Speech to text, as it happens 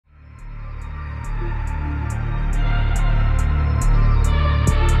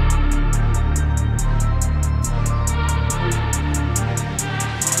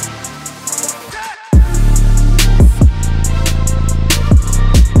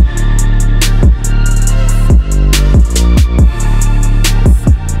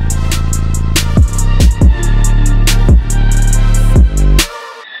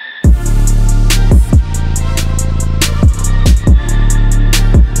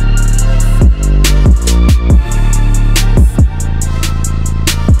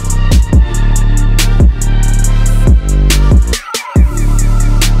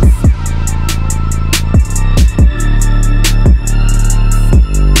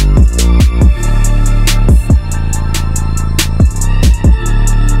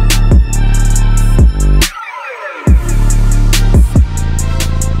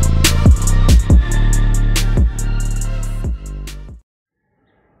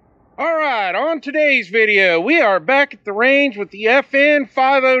Alright, on today's video, we are back at the range with the FN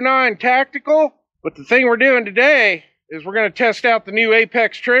 509 Tactical. But the thing we're doing today is we're going to test out the new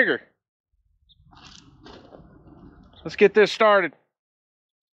Apex trigger. Let's get this started.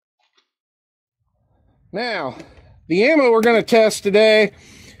 Now, the ammo we're going to test today,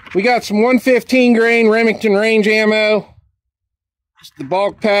 we got some 115 grain Remington range ammo. Just the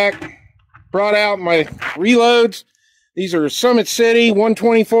bulk pack. Brought out my reloads. These are Summit City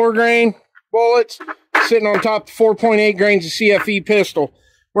 124 grain bullets sitting on top of 4.8 grains of CFE pistol.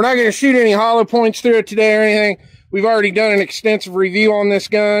 We're not going to shoot any hollow points through it today or anything. We've already done an extensive review on this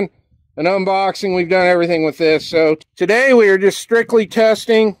gun, an unboxing. We've done everything with this. So today we are just strictly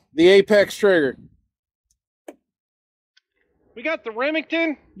testing the Apex trigger. We got the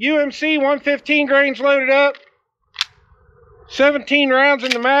Remington UMC 115 grains loaded up. 17 rounds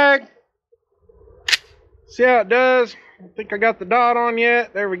in the mag. See how it does. I don't think I got the dot on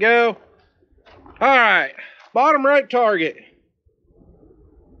yet. There we go. Alright, bottom right target.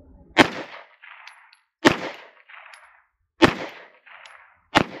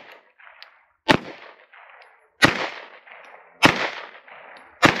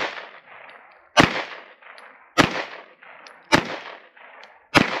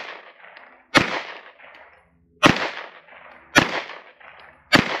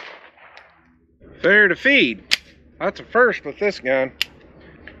 Fair to feed. That's a first with this gun.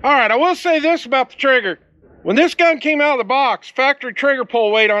 Alright, I will say this about the trigger. When this gun came out of the box, factory trigger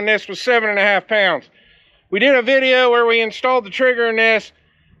pull weight on this was 7.5 pounds. We did a video where we installed the trigger in this,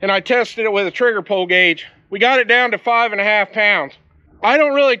 and I tested it with a trigger pull gauge. We got it down to 5.5 pounds. I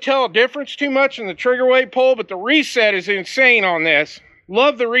don't really tell a difference too much in the trigger weight pull, but the reset is insane on this.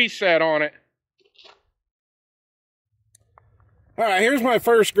 Love the reset on it. Alright, here's my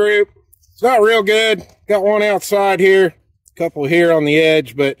first group. It's not real good. Got one outside here, a couple here on the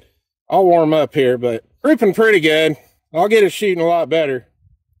edge, but I'll warm up here. But grouping pretty good. I'll get it shooting a lot better.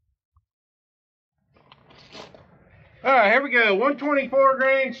 All right, here we go. 124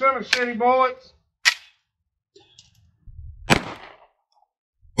 grain Summit City bullets.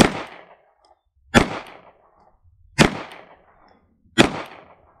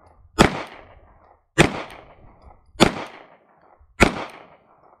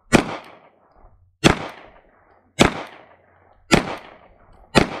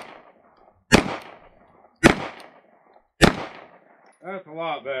 That's a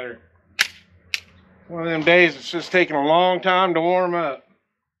lot better. One of them days it's just taking a long time to warm up.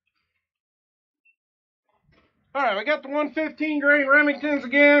 Alright, we got the 115 grain Remingtons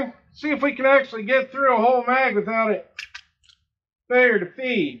again. See if we can actually get through a whole mag without it failure to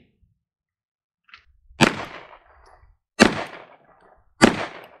feed.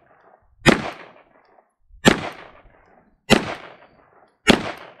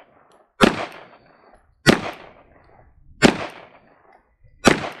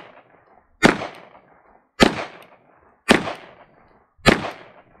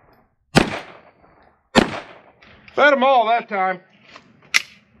 Fed them all that time.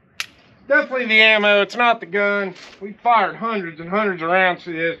 Definitely the ammo, it's not the gun. We fired hundreds and hundreds of rounds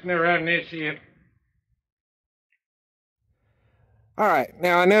through this, never had an issue. Alright,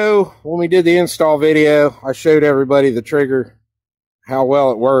 now I know when we did the install video, I showed everybody the trigger, how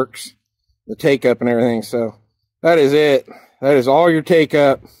well it works, the take up and everything, so that is it. That is all your take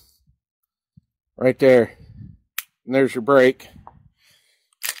up right there. And there's your brake.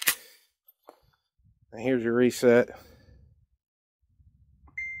 And here's your reset.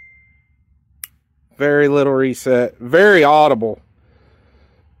 Very little reset. Very audible.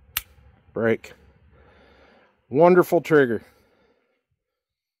 Brake. Wonderful trigger.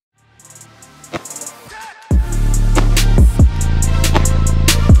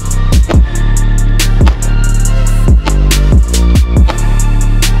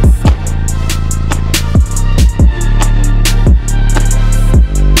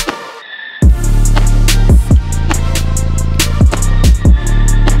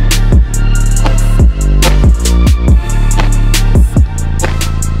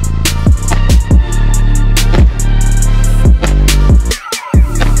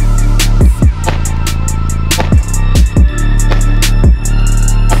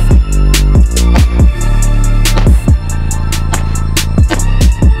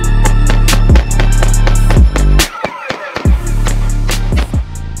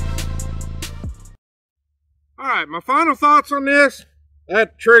 Alright, my final thoughts on this.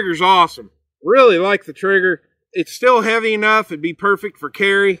 That trigger's awesome. Really like the trigger. It's still heavy enough, it'd be perfect for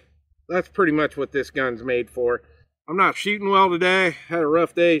carry. That's pretty much what this gun's made for. I'm not shooting well today. Had a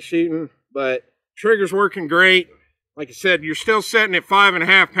rough day shooting, but trigger's working great. Like I said, you're still setting at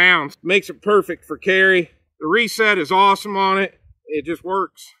 5.5 pounds. Makes it perfect for carry. The reset is awesome on it. It just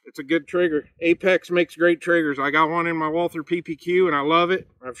works. It's a good trigger. Apex makes great triggers. I got one in my Walther PPQ and I love it.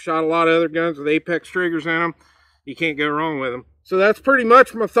 I've shot a lot of other guns with Apex triggers in them. You can't go wrong with them. So that's pretty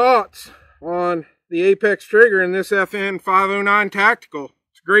much my thoughts on the Apex trigger in this FN 509 Tactical.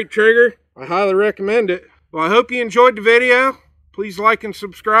 It's a great trigger. I highly recommend it. Well, I hope you enjoyed the video. Please like and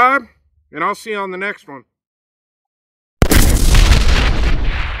subscribe, and I'll see you on the next one.